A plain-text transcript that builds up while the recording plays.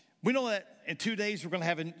We know that in 2 days we're going to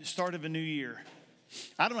have a start of a new year.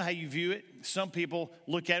 I don't know how you view it. Some people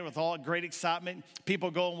look at it with all great excitement.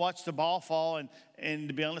 People go and watch the ball fall, and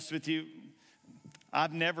to be honest with you,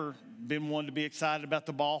 I've never been one to be excited about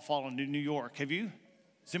the ball falling in New York. Have you?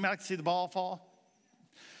 Does anybody like to see the ball fall?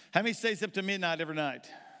 How many stays up to midnight every night?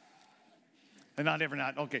 Not every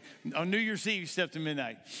night. Okay. On New Year's Eve, you stay up to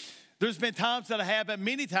midnight. There's been times that I have, but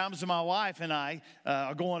many times my wife and I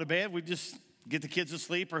are going to bed. We just get the kids to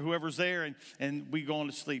sleep or whoever's there, and we go on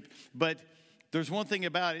to sleep. But there's one thing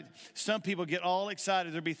about it. Some people get all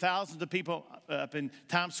excited. There'll be thousands of people up in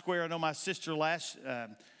Times Square. I know my sister last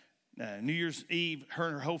New Year's Eve, her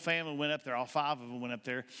and her whole family went up there. All 5 of them went up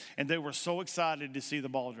there, and they were so excited to see the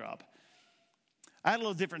ball drop. I had a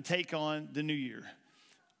little different take on the new year.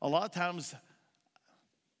 A lot of times,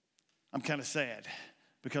 I'm kind of sad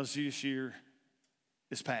because this year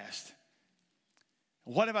is past.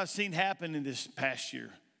 What have I seen happen in this past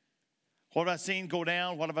year? What have I seen go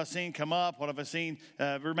down? What have I seen come up? What have I seen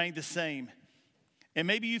remain the same? And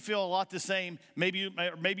maybe you feel a lot the same. Maybe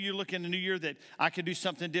you're looking in the new year that I could do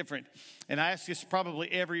something different. And I ask this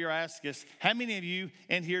probably every year. I ask this: how many of you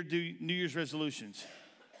in here do New Year's resolutions?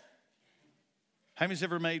 How many's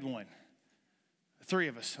ever made one? 3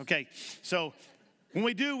 of us. Okay, so when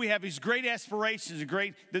we do, we have these great aspirations.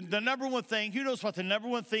 The number one thing. Who knows what the number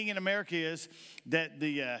one thing in America is? That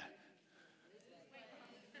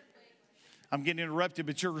I'm getting interrupted,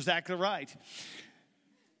 but you're exactly right.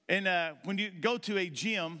 And when you go to a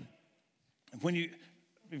gym,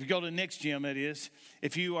 if you go to the next gym, that is,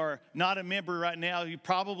 if you are not a member right now,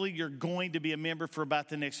 you're going to be a member for about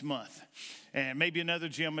the next month. And maybe another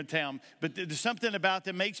gym in town. But there's something about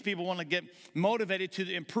that makes people want to get motivated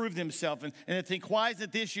to improve themselves. And they think, why is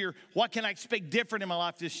it this year? What can I expect different in my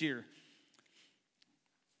life this year?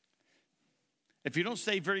 If you don't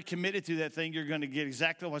stay very committed to that thing, you're going to get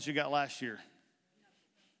exactly what you got last year.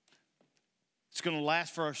 It's going to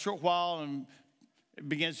last for a short while, and it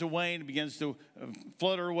begins to wane, it begins to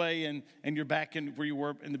flutter away, and you're back in where you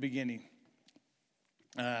were in the beginning.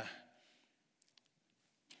 I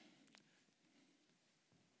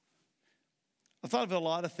thought of a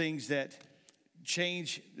lot of things that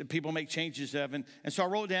people make changes of, and so I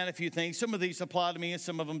wrote down a few things. Some of these apply to me and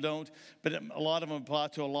some of them don't, but a lot of them apply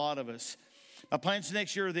to a lot of us. My plans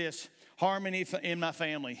next year are this: harmony in my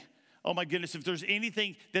family. Oh my goodness, if there's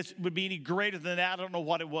anything that would be any greater than that, I don't know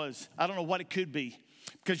what it was. I don't know what it could be.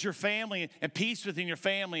 Because your family and peace within your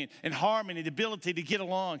family and harmony, the ability to get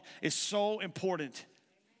along is so important.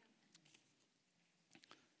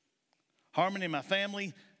 Harmony in my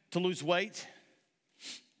family, to lose weight,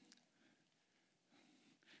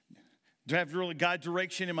 to have really God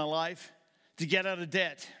direction in my life, to get out of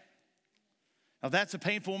debt. Now, that's a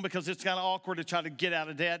painful one because it's kind of awkward to try to get out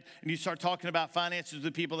of debt. And you start talking about finances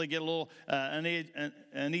with people, they get a little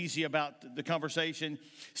uneasy about the conversation.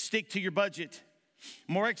 Stick to your budget.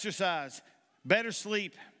 More exercise. Better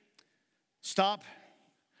sleep. Stop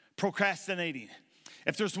procrastinating.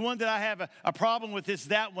 If there's one that I have a problem with, it's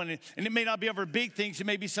that one. And it may not be over big things. It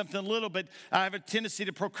may be something little, but I have a tendency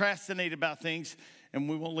to procrastinate about things. And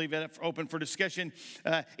we won't leave that open for discussion.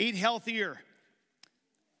 Eat healthier.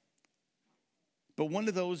 But one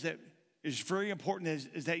of those that is very important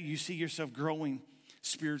is that you see yourself growing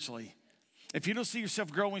spiritually. If you don't see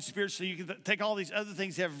yourself growing spiritually, you can take all these other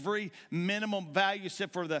things that have very minimum value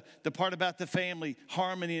except for the part about the family,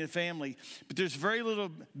 harmony in the family. But there's very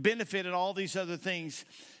little benefit in all these other things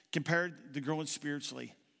compared to growing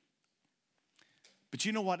spiritually. But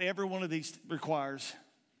you know what every one of these requires?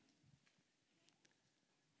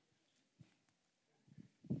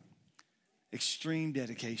 Extreme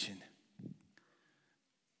dedication.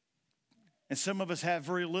 And some of us have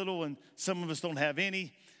very little, and some of us don't have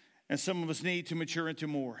any, and some of us need to mature into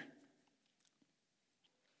more.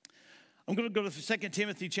 I'm going to go to 2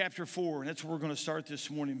 Timothy chapter 4, and that's where we're going to start this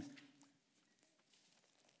morning.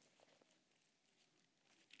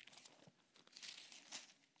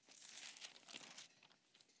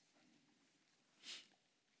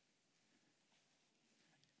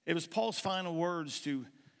 It was Paul's final words to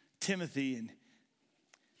Timothy,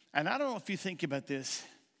 and I don't know if you think about this,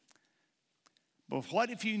 but what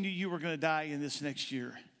if you knew you were going to die in this next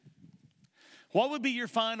year? What would be your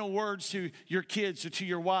final words to your kids or to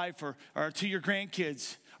your wife or to your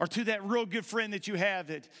grandkids or to that real good friend that you have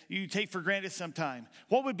that you take for granted sometime?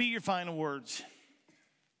 What would be your final words?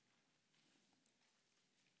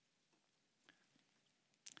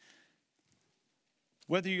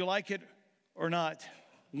 Whether you like it or not,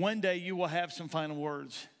 one day you will have some final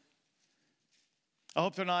words. I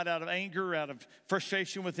hope they're not out of anger, out of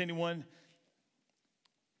frustration with anyone.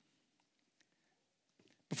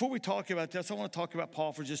 Before we talk about this, I want to talk about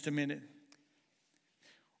Paul for just a minute.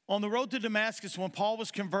 On the road to Damascus, when Paul was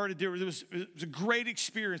converted, it was a great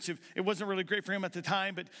experience. It wasn't really great for him at the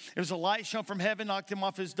time, but it was a light shone from heaven, knocked him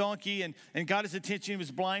off his donkey, and got his attention. He was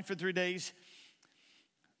blind for 3 days.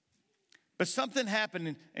 But something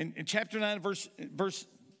happened in chapter 9, verse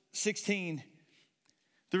 16.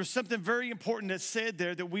 There was something very important that said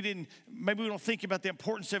there that maybe we don't think about the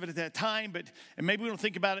importance of it at that time, and maybe we don't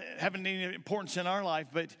think about it having any importance in our life,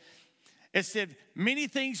 but it said, many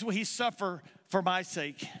things will he suffer for my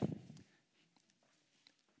sake.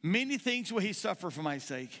 Many things will he suffer for my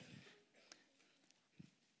sake.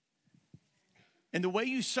 And the way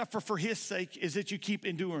you suffer for his sake is that you keep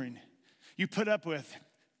enduring. You put up with.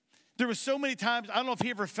 There were so many times, I don't know if he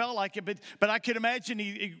ever felt like it, but I could imagine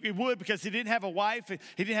he would, because he didn't have a wife,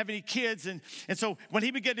 he didn't have any kids. And so when he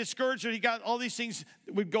would get discouraged, or he got all these things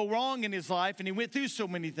that would go wrong in his life, and he went through so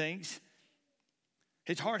many things,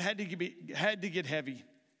 his heart had to get heavy.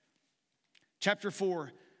 Chapter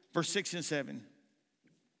 4, verse 6 and 7.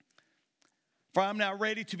 For I am now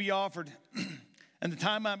ready to be offered, and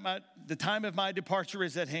the time of my departure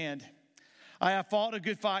is at hand. I have fought a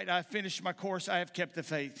good fight. I have finished my course. I have kept the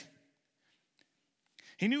faith.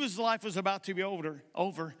 He knew his life was about to be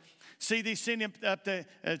over. See, they sent him up to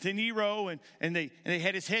Nero, and they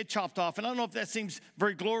had his head chopped off. And I don't know if that seems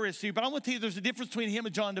very glorious to you, but I want to tell you there's a difference between him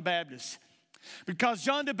and John the Baptist. Because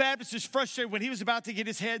John the Baptist is frustrated when he was about to get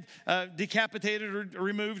his head decapitated or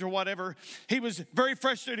removed or whatever. He was very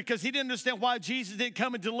frustrated because he didn't understand why Jesus didn't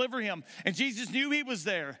come and deliver him. And Jesus knew he was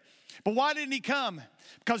there. But why didn't he come?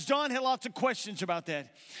 Because John had lots of questions about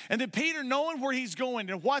that. And then Peter, knowing where he's going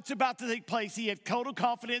and what's about to take place, he had total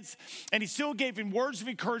confidence, and he still gave him words of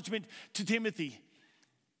encouragement to Timothy.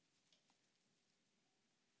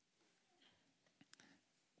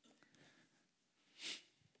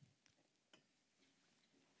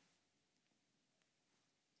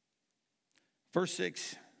 Verse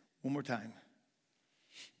 6, one more time.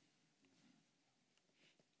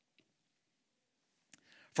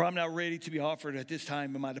 For I'm now ready to be offered at this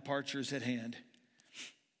time, and my departure is at hand.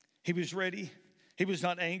 He was ready. He was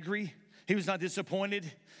not angry. He was not disappointed.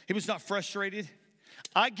 He was not frustrated.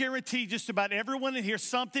 I guarantee just about everyone in here,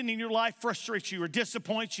 something in your life frustrates you or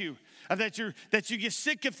disappoints you. That you get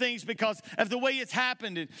sick of things because of the way it's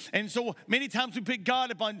happened. And so many times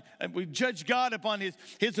we judge God upon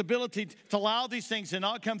his ability to allow these things and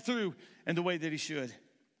not come through in the way that he should.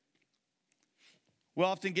 We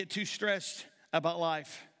often get too stressed about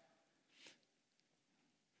life.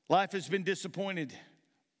 Life has been disappointing.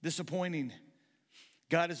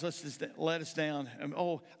 God has let us down. And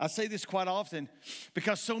I say this quite often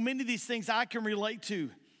because so many of these things I can relate to.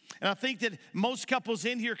 And I think that most couples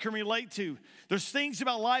in here can relate to. There's things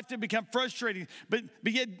about life that become frustrating, but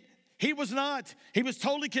yet he was not. He was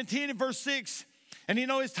totally content in verse 6. And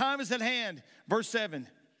his time is at hand. Verse 7.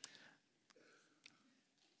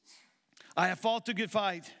 I have fought a good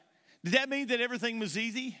fight. Did that mean that everything was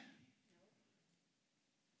easy?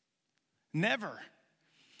 Never.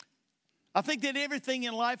 I think that everything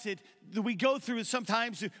in life that we go through,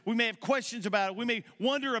 sometimes we may have questions about it. We may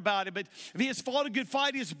wonder about it. But if he has fought a good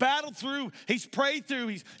fight, he has battled through, he's prayed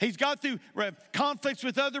through, he's got through conflicts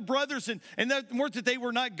with other brothers. And that weren't that they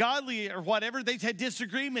were not godly or whatever. They've had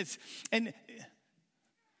disagreements. And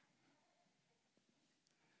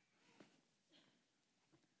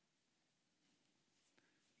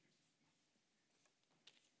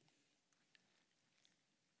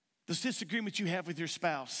those disagreements you have with your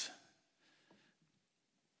spouse,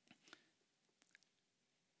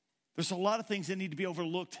 there's a lot of things that need to be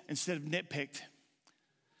overlooked instead of nitpicked.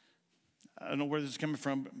 I don't know where this is coming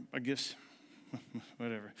from, I guess,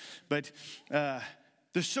 whatever. But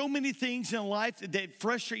there's so many things in life that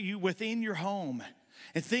frustrate you within your home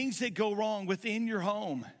and things that go wrong within your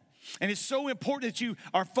home. And it's so important that you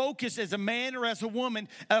are focused as a man or as a woman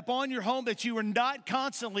upon your home, that you are not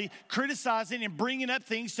constantly criticizing and bringing up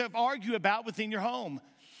things to argue about within your home.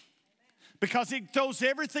 Because it throws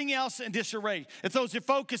everything else in disarray. It throws your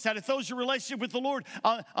focus out. It throws your relationship with the Lord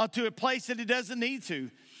onto a place that it doesn't need to.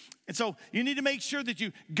 And so you need to make sure that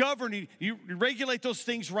you govern, you regulate those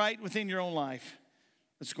things right within your own life.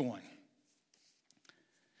 Let's go on.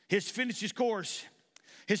 His finished his course.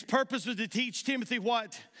 His purpose was to teach Timothy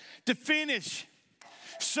what? To finish.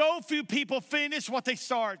 So few people finish what they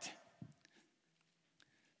start.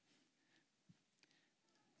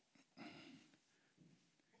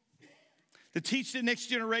 To teach the next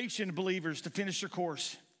generation of believers to finish their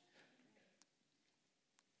course.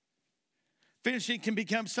 Finishing can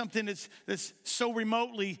become something that's so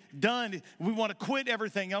remotely done. We want to quit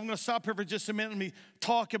everything. I'm going to stop here for just a minute. Let me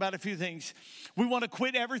talk about a few things. We want to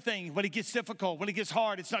quit everything when it gets difficult, when it gets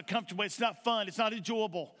hard. It's not comfortable. It's not fun. It's not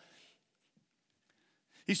enjoyable.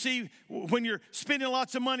 You see, when you're spending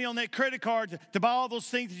lots of money on that credit card to buy all those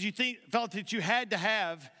things that you felt that you had to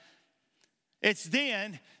have, it's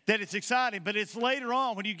then that it's exciting. But it's later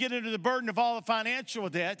on when you get into the burden of all the financial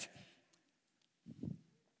debt.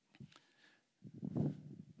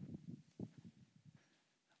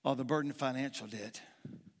 The burden of financial debt.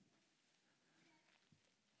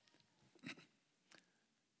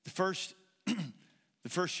 The first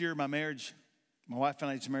year of my marriage, my wife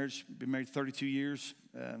and I's marriage, been married 32 years,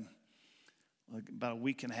 about a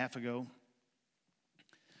week and a half ago.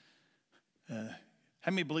 How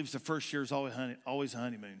many believes the first year is always a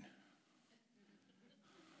honeymoon?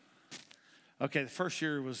 Okay, the first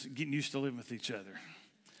year was getting used to living with each other.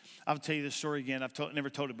 I'll tell you this story again. I've never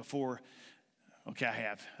told it before. Okay, I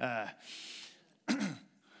have.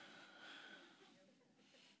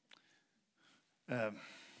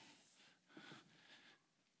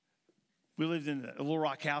 We lived in a Little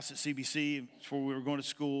Rock house at CBC. It's where we were going to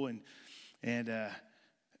school. And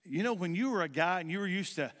you know, when you were a guy and you were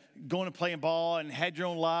used to going and playing ball and had your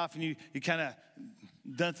own life and you kind of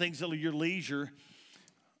done things at your leisure,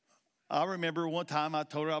 I remember one time I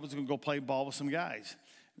told her I was going to go play ball with some guys.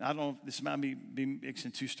 I don't know if this might be mixing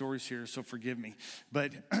two stories here, so forgive me.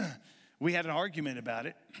 But we had an argument about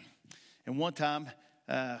it. And one time,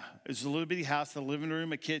 it was a little bitty house, a living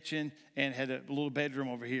room, a kitchen, and had a little bedroom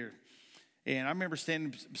over here. And I remember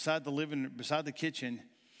standing beside the kitchen,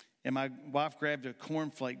 and my wife grabbed a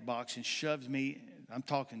cornflake box and shoved me, I'm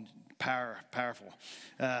talking powerful,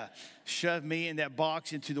 shoved me in that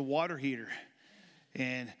box into the water heater.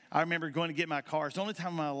 And I remember going to get my car. It's the only time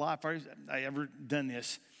in my life I ever done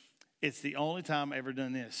this. It's the only time I ever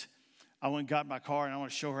done this. I went and got my car, and I want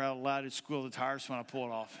to show her how loud it squealed the tires when I pull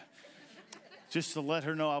it off. Just to let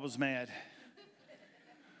her know I was mad.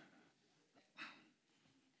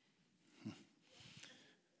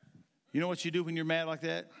 You know what you do when you're mad like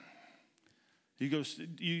that? You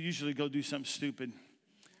usually go do something stupid.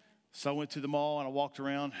 So I went to the mall, and I walked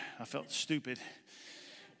around. I felt stupid.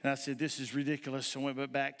 And I said, this is ridiculous. So I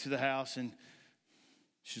went back to the house, and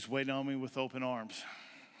she's waiting on me with open arms.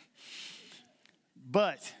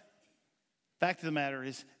 But fact of the matter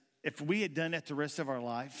is, if we had done that the rest of our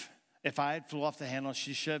life, if I had flew off the handle,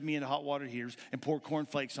 she shoved me into hot water heaters and poured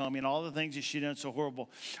cornflakes on me and all the things that she'd done so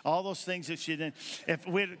horrible, all those things that she'd done, if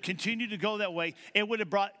we had continued to go that way, it would have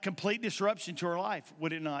brought complete disruption to our life,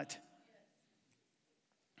 would it not?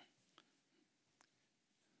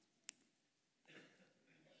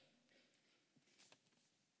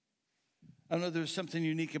 I know there was something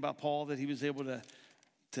unique about Paul that he was able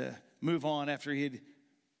to move on after he had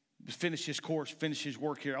finished his course, finished his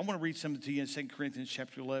work here. I want to read something to you in 2 Corinthians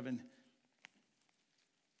chapter 11.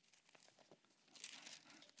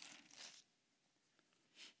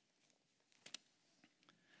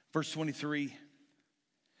 Verse 23.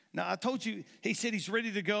 Now, I told you, he said he's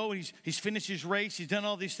ready to go. He's finished his race. He's done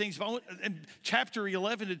all these things. But in chapter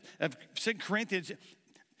 11 of 2 Corinthians,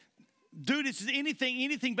 dude, it's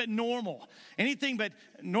anything but normal. Anything but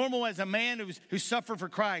normal as a man who suffered for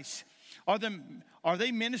Christ. Are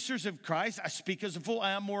they ministers of Christ? I speak as a fool.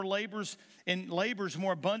 I am more labors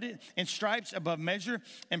more abundant, and stripes above measure,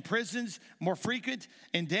 and prisons more frequent,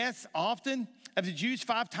 and deaths often. Of the Jews,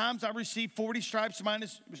 5 times I received 40 stripes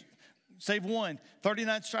minus, save one,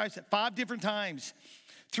 39 stripes at 5 different times.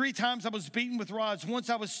 3 times I was beaten with rods. Once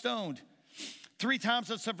I was stoned. 3 times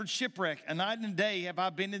I suffered shipwreck. A night and a day have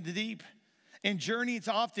I been in the deep. In journeys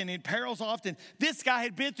often, in perils often. This guy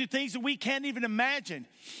had been through things that we can't even imagine.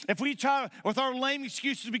 If we try, with our lame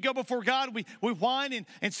excuses, we go before God, we whine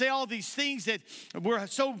and say all these things that we're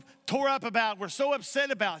so tore up about, we're so upset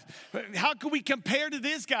about. How can we compare to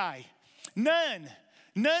this guy? None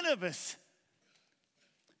of us.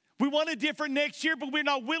 We want a different next year, but we're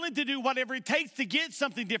not willing to do whatever it takes to get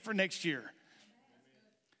something different next year.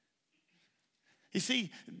 You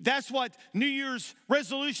see, that's what New Year's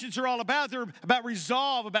resolutions are all about. They're about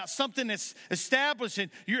resolve, about something that's established.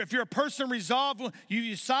 And if you're a person resolved, you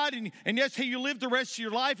decide, and that's how you live the rest of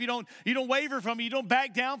your life. You don't waver from it. You don't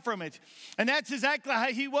back down from it. And that's exactly how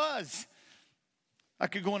he was. I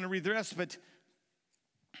could go on and read the rest, but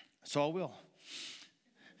so I will.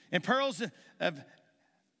 In perils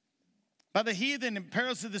by the heathen, and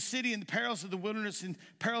perils of the city, and the perils of the wilderness, and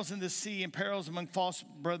perils in the sea, and perils among false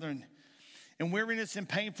brethren, and weariness and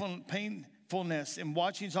painfulness, and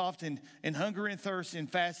watchings often, and hunger and thirst, and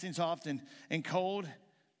fastings often, and cold,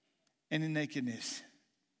 and in nakedness.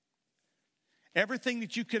 Everything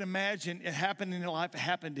that you could imagine it happened in your life, it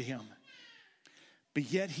happened to him. But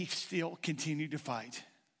yet he still continued to fight.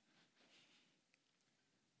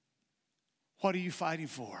 What are you fighting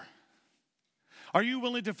for? Are you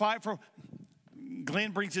willing to fight for?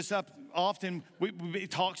 Glenn brings this up often. He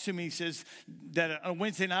talks to me. He says that on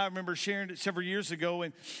Wednesday night, I remember sharing it several years ago.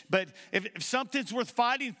 But if something's worth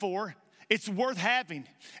fighting for, it's worth having.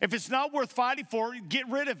 If it's not worth fighting for, get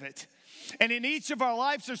rid of it. And in each of our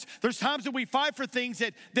lives, there's times that we fight for things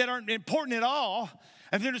that aren't important at all.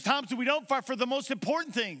 And then there's times that we don't fight for the most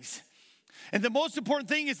important things. And the most important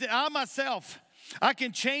thing is that I myself, I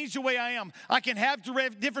can change the way I am. I can have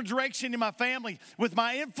different direction in my family with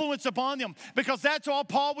my influence upon them, because that's all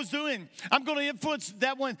Paul was doing. I'm going to influence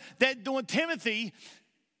that one Timothy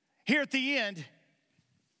here at the end.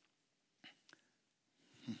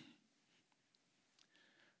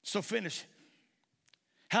 So finish.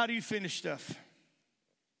 How do you finish stuff?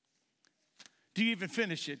 Do you even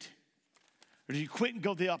finish it? Or do you quit and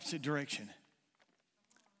go the opposite direction?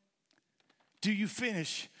 Do you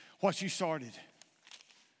finish what you started?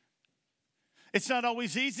 It's not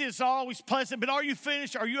always easy. It's not always pleasant. But are you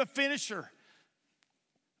finished? Are you a finisher?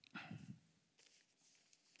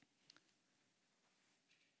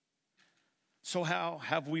 So how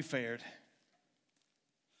have we fared?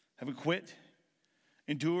 Have we quit?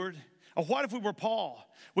 Endured? Or what if we were Paul?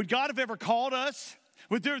 Would God have ever called us?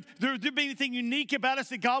 Would there be anything unique about us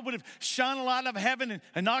that God would have shone a light of heaven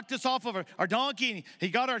and knocked us off of our donkey, and he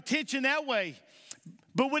got our attention that way?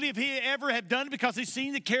 But would he ever have done it because he's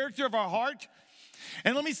seen the character of our heart?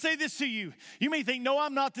 And let me say this to you. You may think, no,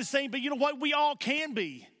 I'm not the same, but you know what? We all can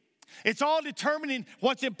be. It's all determining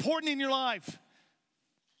what's important in your life.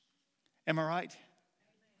 Am I right?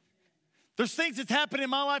 There's things that's happened in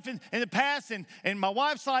my life in the past and my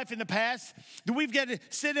wife's life in the past that we've got to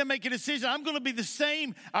sit and make a decision. I'm going to be the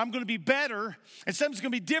same. I'm going to be better. And something's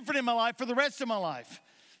going to be different in my life for the rest of my life.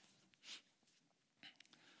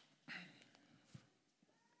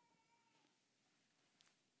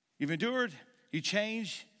 You've endured. You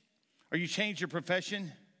change. Or you change your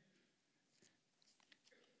profession.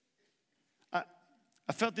 I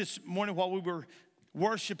felt this morning while we were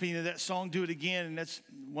worshiping that song, Do It Again, and that's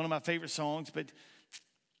one of my favorite songs, but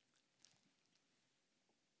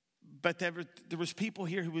there was people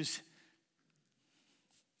here who was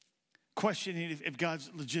questioning if God's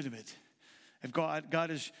legitimate, if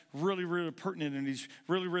God is really, really pertinent and he's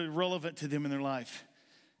really, really relevant to them in their life.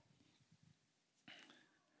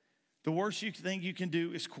 The worst you think you can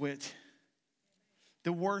do is quit.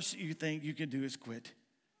 The worst you think you can do is quit.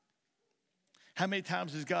 How many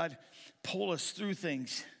times does God pull us through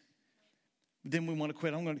things? Then we want to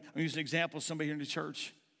quit. I'm going to use an example of somebody here in the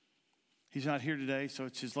church. He's not here today, so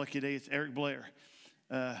it's his lucky day. It's Eric Blair.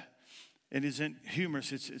 It isn't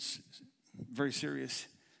humorous. It's very serious.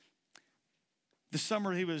 This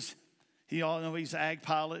summer he all know he's an ag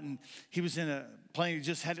pilot, and he was in a plane. He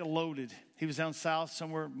just had it loaded. He was down south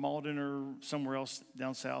somewhere, Malden or somewhere else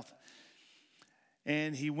down south.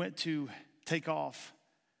 And he went to take off,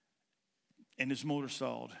 and his motor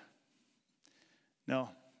stalled. No,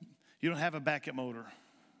 you don't have a backup motor.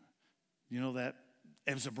 You know that?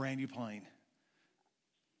 It was a brand new plane.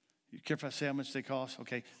 You care if I say how much they cost?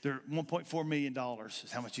 Okay, they're $1.4 million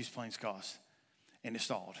is how much these planes cost. And it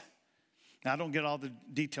stalled. Now, I don't get all the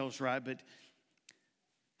details right, but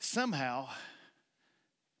somehow,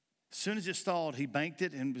 as soon as it stalled, he banked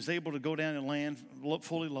it and was able to go down and land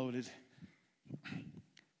fully loaded.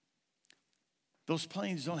 Those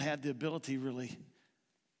planes don't have the ability really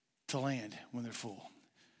to land when they're full.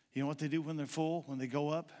 You know what they do when they're full? When they go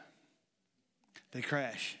up, they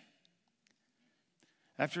crash.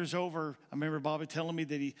 After it's over, I remember Bobby telling me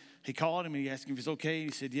that he called him and he asked him if he's okay.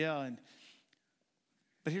 And he said, yeah.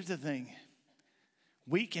 But here's the thing.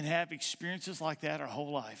 We can have experiences like that our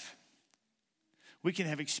whole life. We can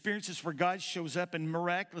have experiences where God shows up and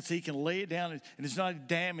miraculously he can lay it down and it's not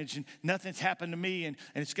damaged and nothing's happened to me and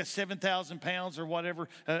it's got 7,000 pounds or whatever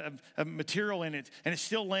of material in it and it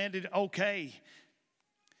still landed okay.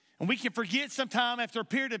 And we can forget sometime after a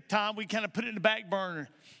period of time, we kind of put it in the back burner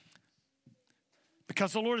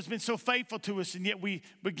because the Lord has been so faithful to us, and yet we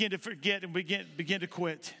begin to forget and begin to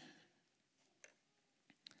quit.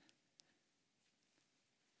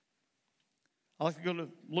 I'd like to go to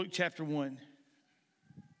Luke chapter 1.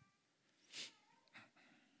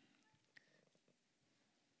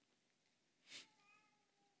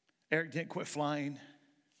 Eric didn't quit flying.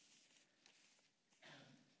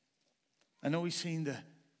 I know he's seen the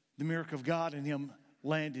miracle of God in him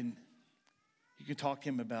landing. You can talk to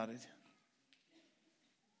him about it.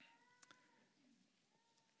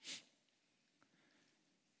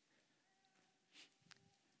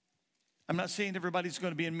 I'm not saying everybody's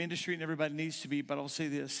going to be in ministry and everybody needs to be, but I'll say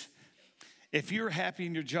this. If you're happy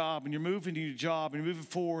in your job and you're moving to your job and you're moving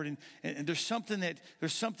forward and there's something,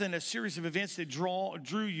 a series of events that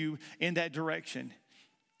drew you in that direction.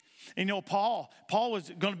 And you know, Paul was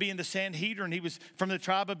going to be in the Sanhedrin. He was from the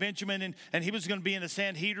tribe of Benjamin, and he was going to be in the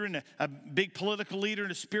Sanhedrin, a big political leader in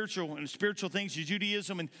the spiritual things of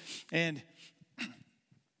Judaism. And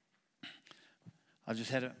I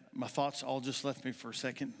just had my thoughts all just left me for a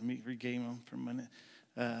second. Let me regain them for a minute.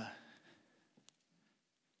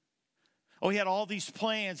 He had all these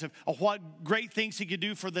plans of what great things he could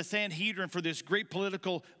do for the Sanhedrin, for this great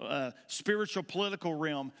political, spiritual political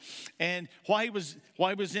realm. And while he was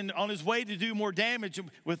on his way to do more damage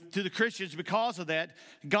to the Christians because of that,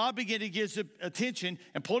 God began to give his attention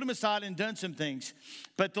and pulled him aside and done some things.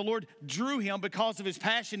 But the Lord drew him because of his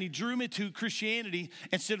passion. He drew him into Christianity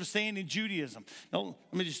instead of staying in Judaism. Now,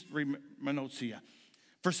 let me just read my notes to you.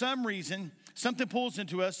 For some reason, something pulls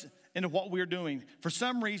into us into what we're doing. For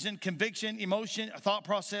some reason, conviction, emotion, thought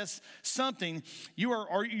process, something,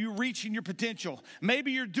 are you reaching your potential?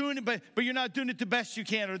 Maybe you're doing it, but you're not doing it the best you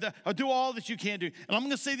can, or do all that you can do. And I'm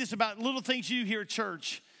going to say this about little things you do here at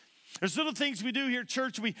church. There's little things we do here at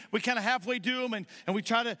church. We kind of halfway do them, and we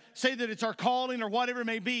try to say that it's our calling or whatever it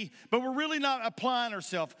may be, but we're really not applying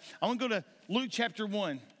ourselves. I want to go to Luke chapter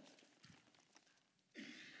 1.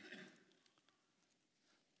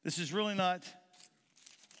 This is really not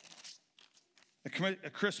a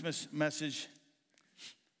Christmas message,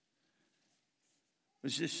 but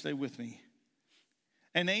just stay with me.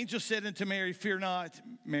 An angel said unto Mary, Fear not,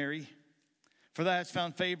 Mary, for thou hast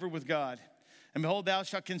found favor with God. And behold, thou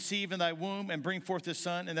shalt conceive in thy womb and bring forth a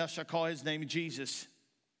son, and thou shalt call his name Jesus.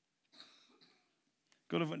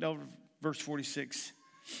 Go to verse 46.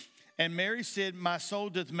 And Mary said, My soul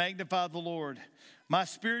doth magnify the Lord. My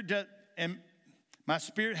spirit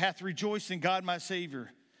hath rejoiced in God my Savior.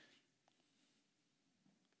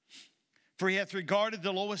 For he hath regarded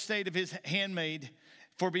the low estate of his handmaid.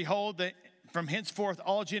 For behold, that from henceforth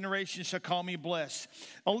all generations shall call me blessed.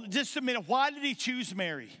 Oh, just a minute. Why did he choose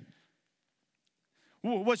Mary?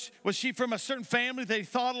 Was she from a certain family that he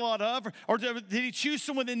thought a lot of? Or did he choose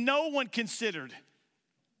someone that no one considered?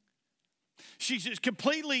 She's just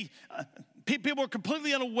completely... People were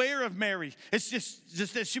completely unaware of Mary. It's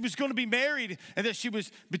just that she was going to be married and that she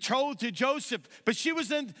was betrothed to Joseph. But she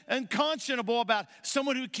was unconscionable about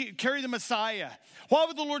someone who carried the Messiah. Why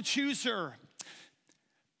would the Lord choose her?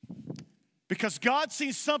 Because God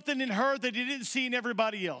seen something in her that he didn't see in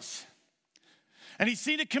everybody else. And he's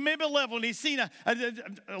seen a commitment level, and he's seen a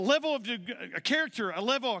level of a character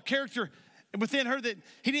within her that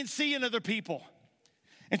he didn't see in other people.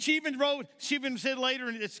 And she even said later,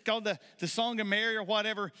 and it's called the Song of Mary or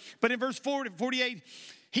whatever, but in verse 48,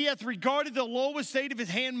 he hath regarded the low estate of his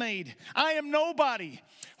handmaid. I am nobody.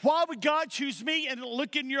 Why would God choose me? And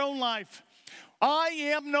look in your own life. I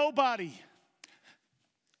am nobody.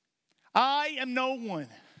 I am no one.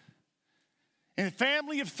 In a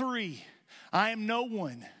family of 3, I am no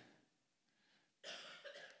one.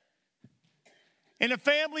 In a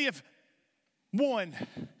family of 1,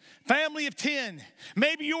 family of 10,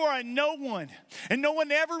 maybe you are a no one, and no one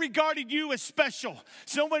ever regarded you as special.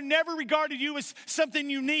 So no one never regarded you as something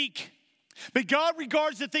unique. But God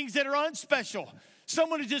regards the things that are unspecial.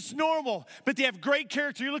 Someone is just normal, but they have great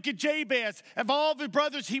character. You look at Jabez. Of all of his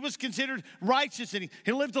brothers, he was considered righteous, and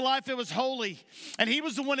he lived a life that was holy. And he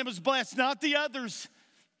was the one that was blessed, not the others.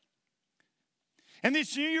 And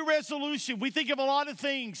this New Year resolution, we think of a lot of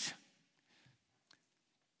things.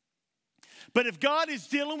 But if God is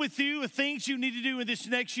dealing with you with things you need to do in this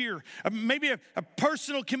next year, maybe a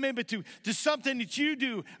personal commitment to something that you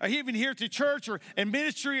do, or even here at the church or in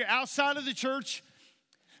ministry or outside of the church,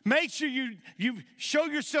 make sure you show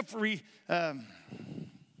yourself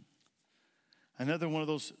another one of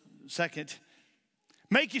those second.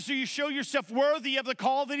 Make sure you show yourself worthy of the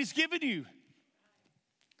call that he's given you.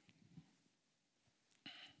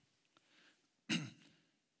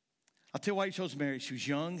 I'll tell you why he chose Mary. She was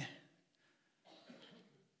young.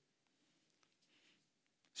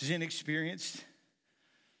 She's inexperienced,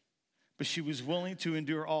 but she was willing to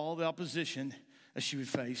endure all the opposition that she would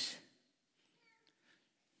face.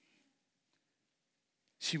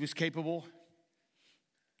 She was capable.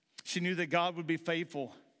 She knew that God would be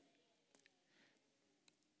faithful.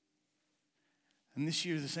 And this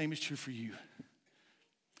year, the same is true for you.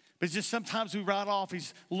 But just sometimes we write off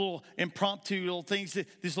these little impromptu little things,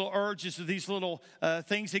 these little urges, or these little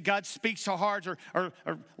things that God speaks to our hearts or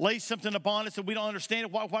lays something upon us that we don't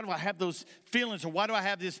understand. Why do I have those feelings? Or why do I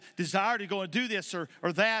have this desire to go and do this or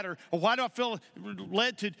that? Or why do I feel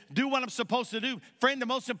led to do what I'm supposed to do? Friend, the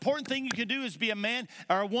most important thing you can do is be a man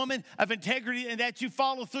or a woman of integrity, and that you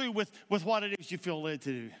follow through with what it is you feel led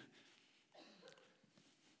to do.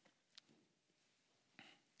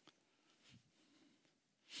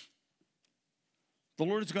 The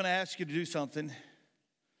Lord is going to ask you to do something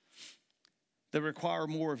that requires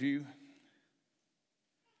more of you.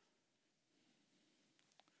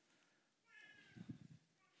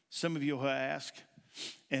 Some of you will ask,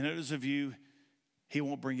 and others of you, He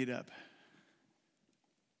won't bring it up.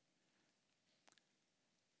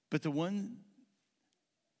 But the ones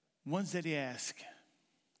that He asks,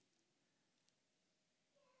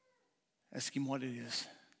 ask Him what it is.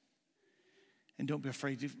 And don't be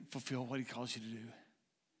afraid to fulfill what He calls you to do.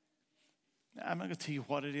 I'm not going to tell you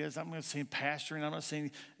what it is. I'm not saying pastoring. I'm not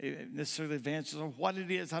saying necessarily evangelism. Or what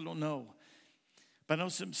it is, I don't know. But I know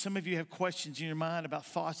some of you have questions in your mind about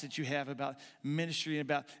thoughts that you have about ministry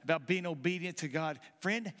and about being obedient to God.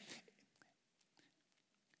 Friend,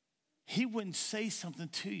 He wouldn't say something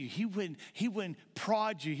to you. He wouldn't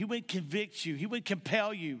prod you. He wouldn't convict you. He wouldn't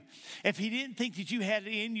compel you. If He didn't think that you had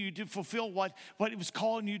it in you to fulfill what He was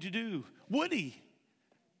calling you to do, would He?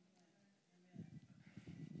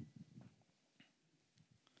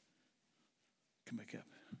 Come back up.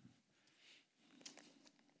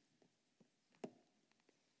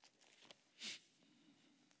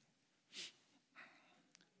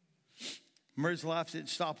 Murray's life didn't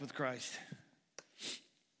stop with Christ.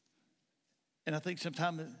 And I think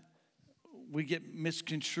sometimes we get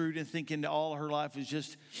misconstrued in thinking that all of her life was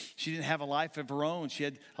just, she didn't have a life of her own. She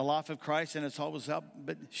had a life of Christ and it's all was up.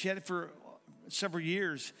 But she had it for several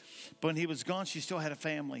years. But when He was gone, she still had a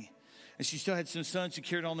family. And she still had some sons who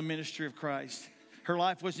carried on the ministry of Christ. Her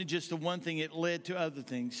life wasn't just the one thing, it led to other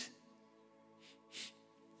things.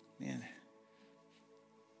 Man.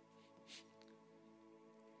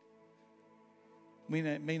 We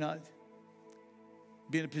may not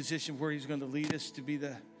be in a position where He's going to lead us to be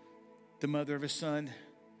the mother of His son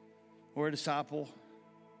or a disciple.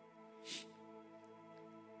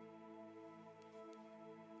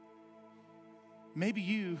 Maybe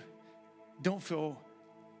you don't feel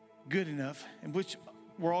good enough, in which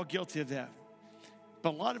we're all guilty of that.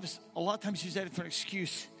 But a lot of times use that for an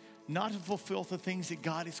excuse not to fulfill the things that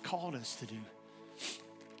God has called us to do.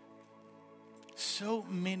 So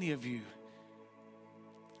many of you,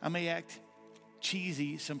 I may act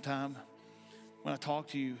cheesy sometime when I talk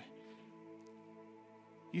to you.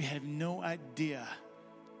 You have no idea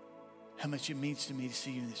how much it means to me to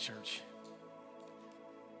see you in this church.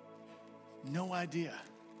 No idea.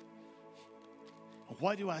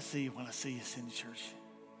 What do I see when I see us in the church?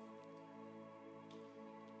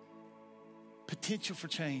 Potential for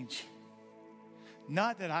change.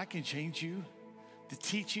 Not that I can change you, the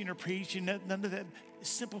teaching or preaching, none of that. It's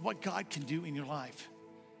simply what God can do in your life.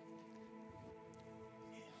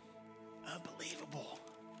 Unbelievable.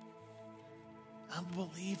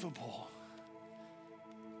 Unbelievable.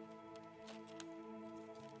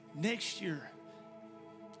 Next year,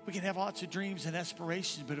 we can have lots of dreams and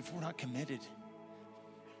aspirations, but if we're not committed,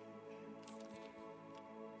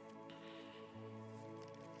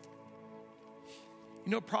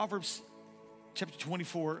 you know, Proverbs chapter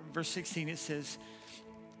 24, verse 16, it says,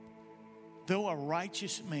 though a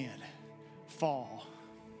righteous man fall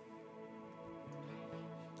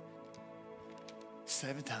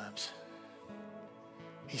 7 times,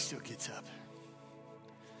 he still gets up.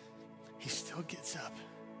 He still gets up.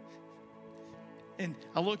 And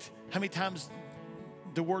I looked how many times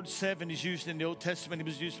the word 7 is used in the Old Testament. It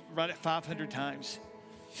was used right at 500 times.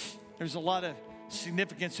 There's a lot of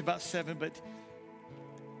significance about 7, but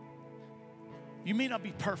you may not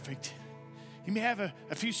be perfect. You may have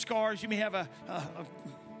a few scars. You may have a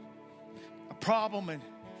problem. And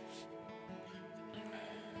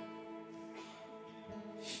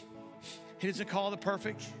He doesn't call the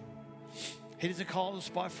perfect. He doesn't call the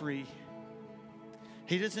spot free.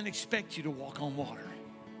 He doesn't expect you to walk on water.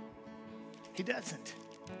 He doesn't.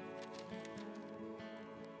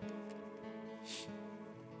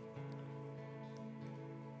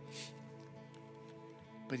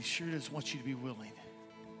 But He sure does want you to be willing.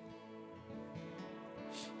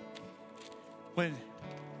 When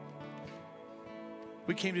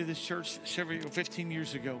we came to this church 15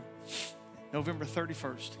 years ago, November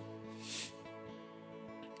 31st,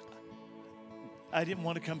 I didn't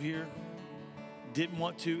want to come here. Didn't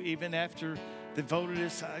want to. Even after they voted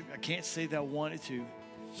us, I can't say that I wanted to.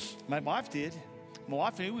 My wife did. My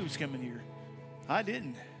wife knew we was coming here. I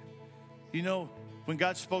didn't. You know, when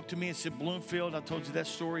God spoke to me and said Bloomfield, I told you that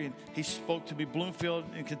story, and he spoke to me Bloomfield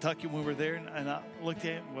in Kentucky when we were there, and I looked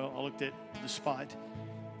at the spot.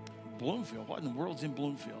 Bloomfield? What in the world's in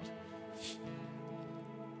Bloomfield?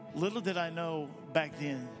 Little did I know back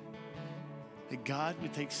then that God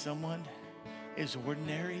would take someone as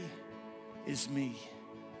ordinary as me.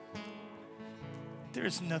 There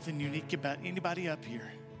is nothing unique about anybody up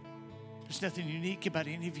here. There's nothing unique about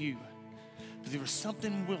any of you. But there was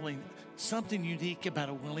something unique about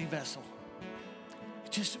a willing vessel.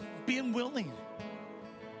 Just being willing.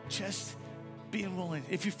 Just being willing.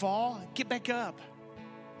 If you fall, get back up.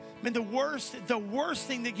 I mean, the worst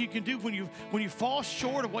thing that you can do when you fall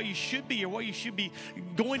short of what you should be or what you should be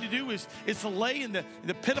going to do is to lay in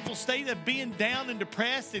the pitiful state of being down and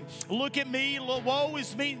depressed and look at me, woe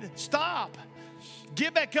is me. Stop.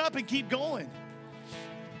 Get back up and keep going.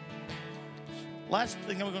 Last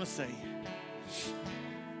thing I'm going to say.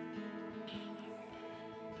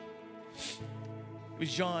 It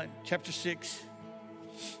was John chapter 6.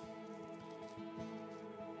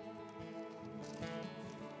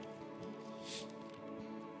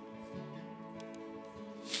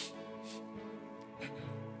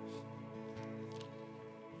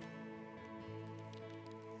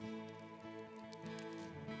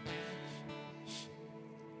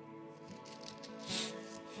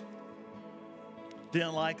 The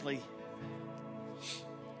unlikely.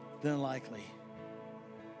 The unlikely.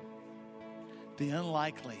 The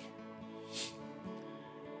unlikely.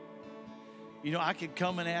 You know, I could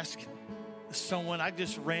come and ask someone, I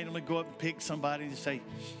just randomly go up and pick somebody and say,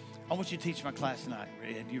 I want you to teach my class tonight.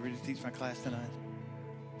 Ed, you ready to teach my class tonight?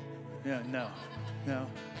 Yeah,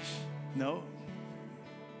 no.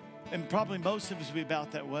 And probably most of us would be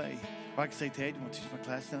about that way. Or I could say, Ted, you want to teach my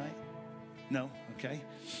class tonight? No, okay.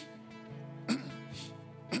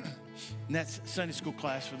 And that's Sunday school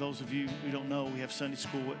class. For those of you who don't know, we have Sunday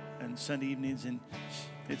school and Sunday evenings, and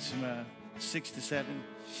it's 6 to 7.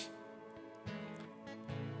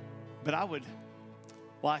 But I would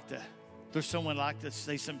like to, there's someone I'd like to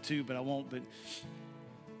say something to, but I won't. But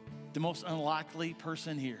the most unlikely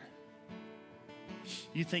person here.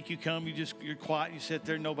 You think you come, you're quiet, you sit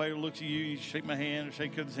there, nobody looks at you, you shake my hand or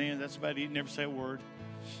shake other's hand, that's about it, you never say a word.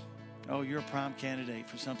 Oh, you're a prime candidate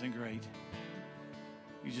for something great.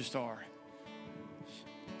 You just are.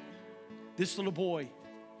 This little boy,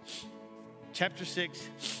 chapter 6,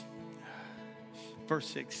 verse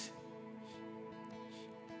 6.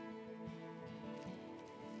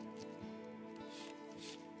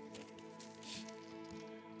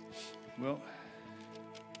 Well,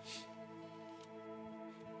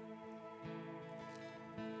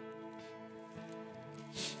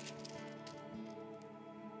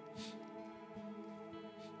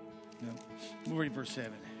 we'll read verse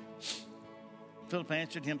 7. Philip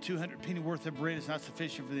answered him, 200 penny worth of bread is not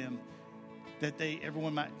sufficient for them, that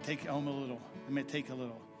everyone might take home a little. They may take a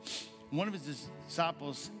little. One of his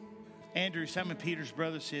disciples, Andrew, Simon Peter's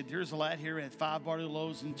brother, said, there is a lad here who had 5 barley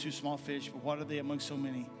loaves and 2 small fish, but what are they among so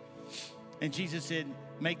many? And Jesus said,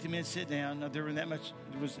 make the men sit down. Now, there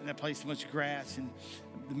was in that place much grass, and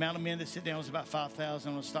the amount of men that sit down was about 5,000.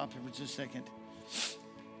 I'm going to stop here for just a second.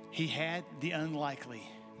 He had the unlikely.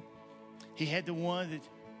 He had the one that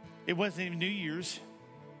it wasn't even New Year's.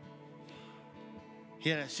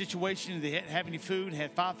 He had a situation, they didn't have any food,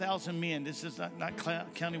 had 5,000 men. This is not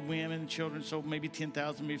counting women and children, so maybe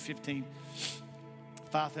 10,000, maybe 15.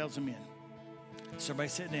 5,000 men. So everybody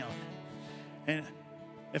sat down. And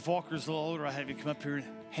if Walker's a little older, I have you come up here and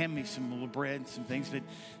hand me some little bread and some things. But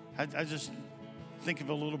I just think of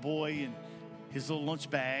a little boy and his little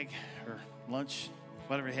lunch bag or lunch,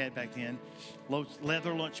 whatever he had back then.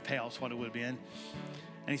 Leather lunch pails, what it would have been.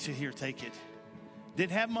 And he said, here, take it.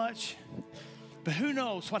 Didn't have much, but who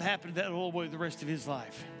knows what happened to that little boy the rest of his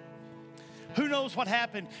life. Who knows what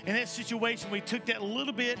happened in that situation where he took that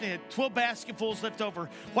little bit and had 12 basketfuls left over.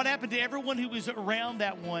 What happened to everyone who was around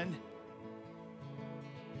that one?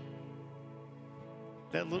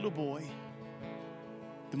 That little boy,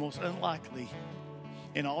 the most unlikely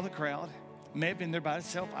in all the crowd, may have been there by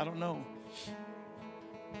himself, I don't know.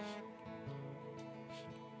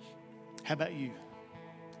 How about you?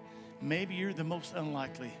 Maybe you're the most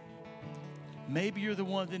unlikely. Maybe you're the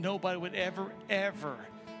one that nobody would ever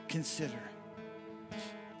consider.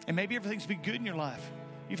 And maybe everything's been good in your life.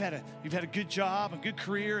 You've had a good job, a good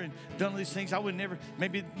career, and done all these things.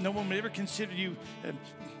 Maybe no one would ever consider you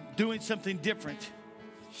doing something different.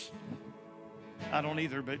 I don't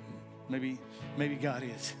either, but maybe God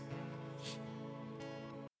is.